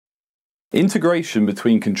Integration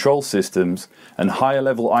between control systems and higher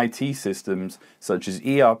level IT systems such as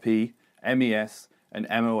ERP, MES, and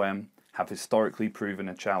MOM have historically proven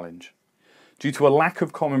a challenge. Due to a lack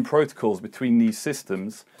of common protocols between these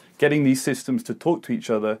systems, getting these systems to talk to each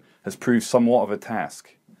other has proved somewhat of a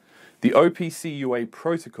task. The OPC UA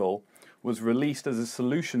protocol was released as a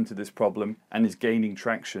solution to this problem and is gaining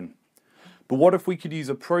traction. But what if we could use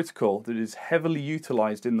a protocol that is heavily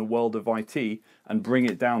utilized in the world of IT and bring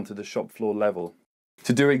it down to the shop floor level?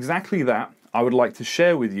 To do exactly that, I would like to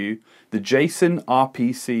share with you the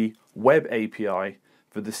JSON-RPC Web API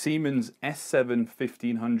for the Siemens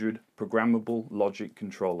S7-1500 Programmable Logic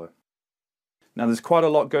Controller. Now there's quite a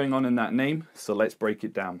lot going on in that name, so let's break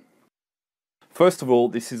it down. First of all,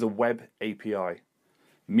 this is a Web API.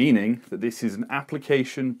 Meaning that this is an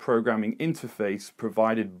application programming interface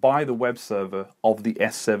provided by the web server of the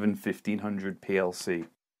S7-1500 PLC.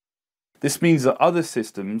 This means that other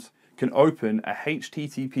systems can open a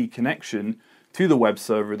HTTP connection to the web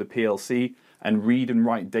server of the PLC and read and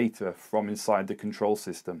write data from inside the control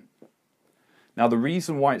system. Now the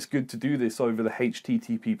reason why it's good to do this over the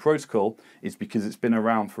HTTP protocol is because it's been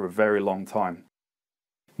around for a very long time.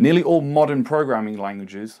 Nearly all modern programming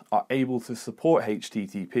languages are able to support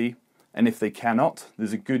HTTP, and if they cannot,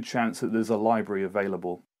 there's a good chance that there's a library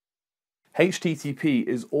available. HTTP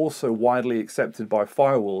is also widely accepted by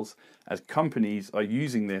firewalls as companies are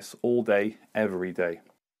using this all day, every day.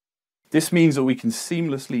 This means that we can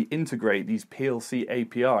seamlessly integrate these PLC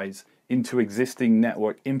APIs into existing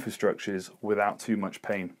network infrastructures without too much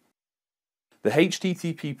pain. The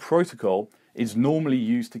HTTP protocol is normally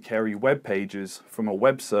used to carry web pages from a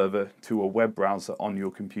web server to a web browser on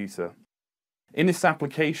your computer. In this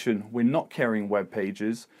application, we're not carrying web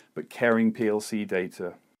pages, but carrying PLC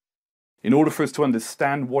data. In order for us to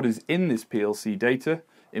understand what is in this PLC data,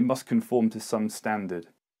 it must conform to some standard.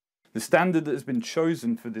 The standard that has been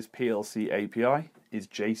chosen for this PLC API is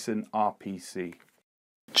JSON-RPC.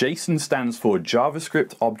 JSON stands for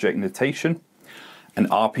JavaScript Object Notation, and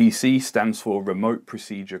RPC stands for Remote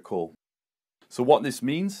Procedure Call. So what this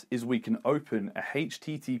means is we can open a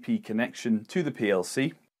HTTP connection to the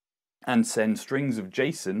PLC and send strings of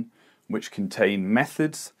JSON which contain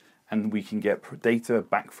methods, and we can get data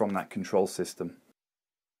back from that control system.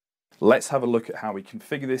 Let's have a look at how we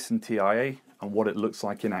configure this in TIA and what it looks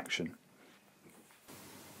like in action.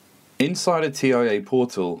 Inside a TIA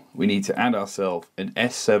portal, we need to add ourselves an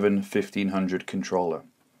S7-1500 controller.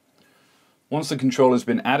 Once the controller has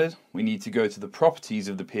been added, we need to go to the properties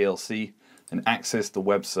of the PLC and access the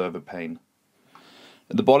web server pane.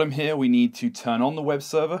 At the bottom here, we need to turn on the web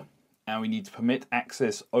server and we need to permit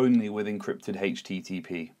access only with encrypted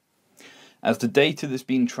HTTP. As the data that's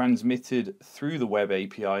being transmitted through the web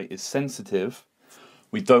API is sensitive,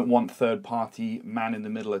 we don't want third-party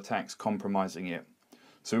man-in-the-middle attacks compromising it.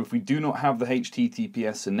 So if we do not have the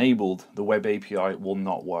HTTPS enabled, the web API will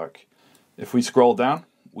not work. If we scroll down,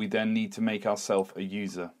 we then need to make ourselves a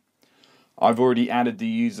user. I've already added the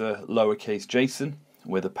user lowercase JSON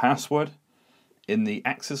with a password. In the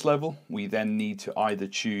access level, we then need to either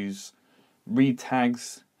choose read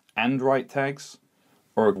tags and write tags,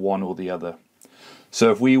 or one or the other. So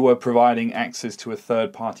if we were providing access to a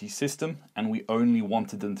third-party system and we only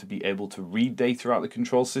wanted them to be able to read data out the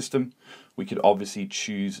control system, we could obviously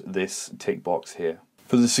choose this tick box here.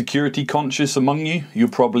 For the security conscious among you, you're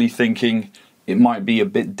probably thinking, it might be a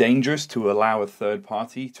bit dangerous to allow a third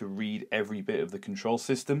party to read every bit of the control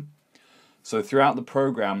system. So throughout the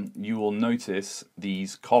program, you will notice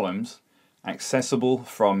these columns: accessible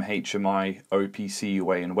from HMI, OPC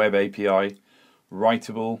UA and Web API,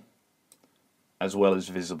 writable, as well as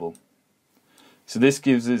visible. So this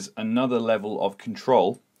gives us another level of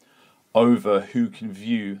control over who can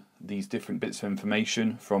view these different bits of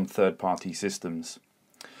information from third-party systems.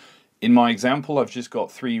 In my example, I've just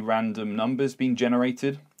got 3 random numbers being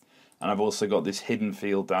generated, and I've also got this hidden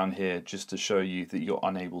field down here just to show you that you're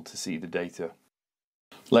unable to see the data.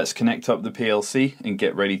 Let's connect up the PLC and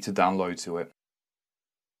get ready to download to it.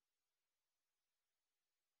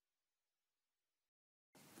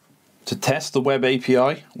 To test the Web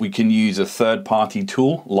API, we can use a third-party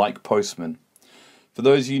tool like Postman. For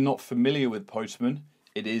those of you not familiar with Postman,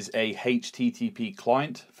 it is a HTTP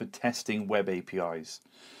client for testing Web APIs.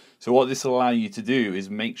 So what this will allow you to do is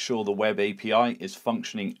make sure the Web API is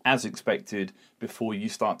functioning as expected before you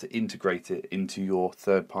start to integrate it into your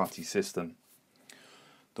third-party system.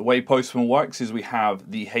 The way Postman works is we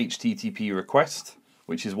have the HTTP request,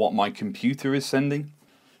 which is what my computer is sending,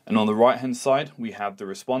 and on the right-hand side we have the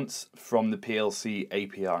response from the PLC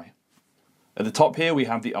API. At the top here we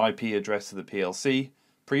have the IP address of the PLC,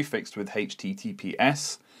 prefixed with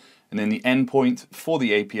HTTPS, and then the endpoint for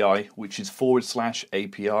the API, which is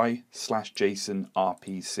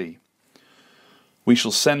 /API/JSON-RPC. We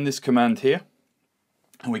shall send this command here,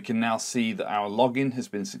 and we can now see that our login has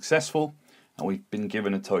been successful and we've been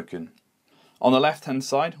given a token. On the left hand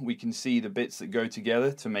side, we can see the bits that go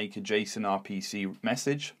together to make a JSON-RPC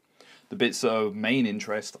message. The bits of main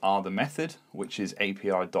interest are the method, which is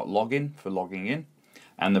API.login for logging in,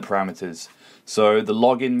 and the parameters. So the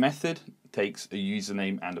login method takes a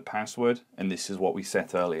username and a password, and this is what we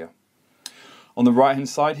set earlier. On the right hand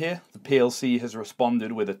side here, the PLC has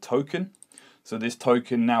responded with a token. So this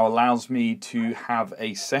token now allows me to have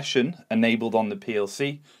a session enabled on the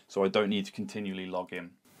PLC, so I don't need to continually log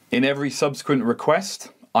in. In every subsequent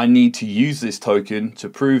request, I need to use this token to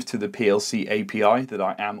prove to the PLC API that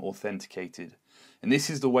I am authenticated. And this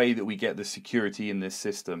is the way that we get the security in this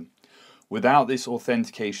system. Without this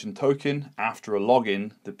authentication token, after a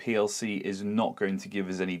login, the PLC is not going to give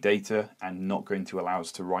us any data and not going to allow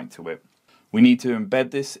us to write to it. We need to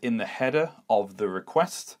embed this in the header of the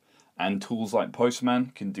request, and tools like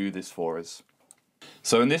Postman can do this for us.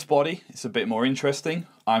 So in this body, it's a bit more interesting.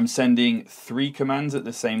 I'm sending 3 commands at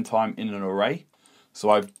the same time in an array. So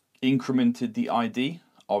I've incremented the ID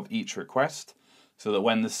of each request so that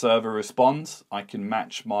when the server responds, I can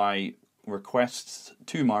match my requests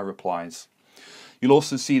to my replies. You'll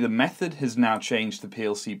also see the method has now changed to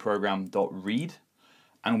PLC program.read,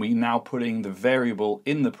 and we're now putting the variable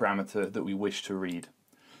in the parameter that we wish to read.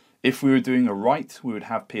 If we were doing a write, we would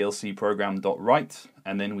have PLC program.write,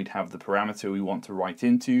 and then we'd have the parameter we want to write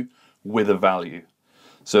into with a value.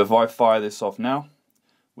 So if I fire this off now,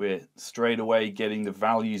 we're straight away getting the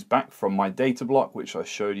values back from my data block, which I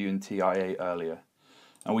showed you in TIA earlier.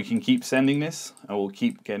 And we can keep sending this, and we'll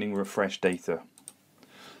keep getting refreshed data.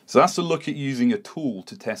 So that's a look at using a tool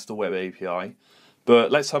to test a web API,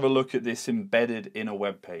 but let's have a look at this embedded in a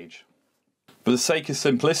web page. For the sake of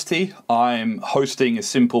simplicity, I'm hosting a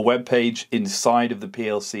simple web page inside of the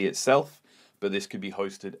PLC itself, but this could be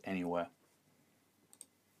hosted anywhere.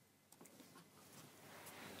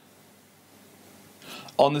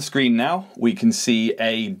 On the screen now, we can see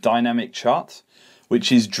a dynamic chart,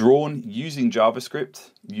 which is drawn using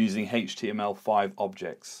JavaScript, using HTML5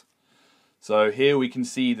 objects. So here we can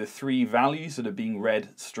see the 3 values that are being read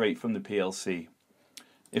straight from the PLC.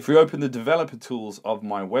 If we open the developer tools of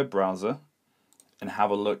my web browser, and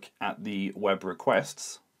have a look at the web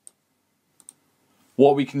requests,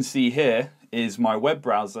 what we can see here is my web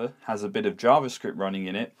browser has a bit of JavaScript running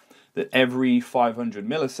in it that every 500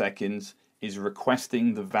 milliseconds is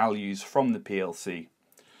requesting the values from the PLC.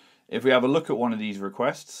 If we have a look at one of these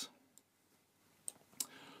requests,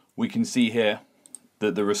 we can see here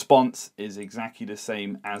that the response is exactly the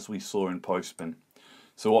same as we saw in Postman.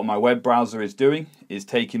 So what my web browser is doing is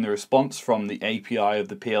taking the response from the API of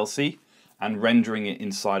the PLC and rendering it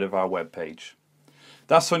inside of our web page.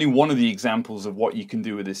 That's only one of the examples of what you can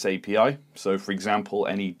do with this API. So for example,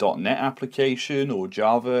 any .NET application or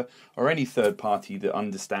Java or any third party that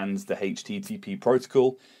understands the HTTP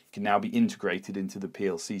protocol can now be integrated into the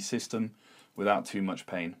PLC system without too much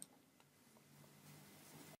pain.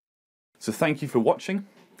 So thank you for watching.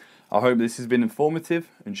 I hope this has been informative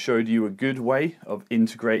and showed you a good way of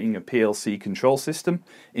integrating a PLC control system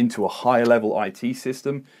into a higher level IT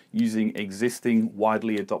system using existing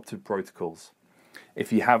widely adopted protocols.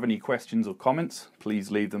 If you have any questions or comments,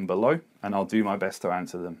 please leave them below and I'll do my best to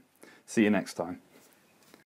answer them. See you next time.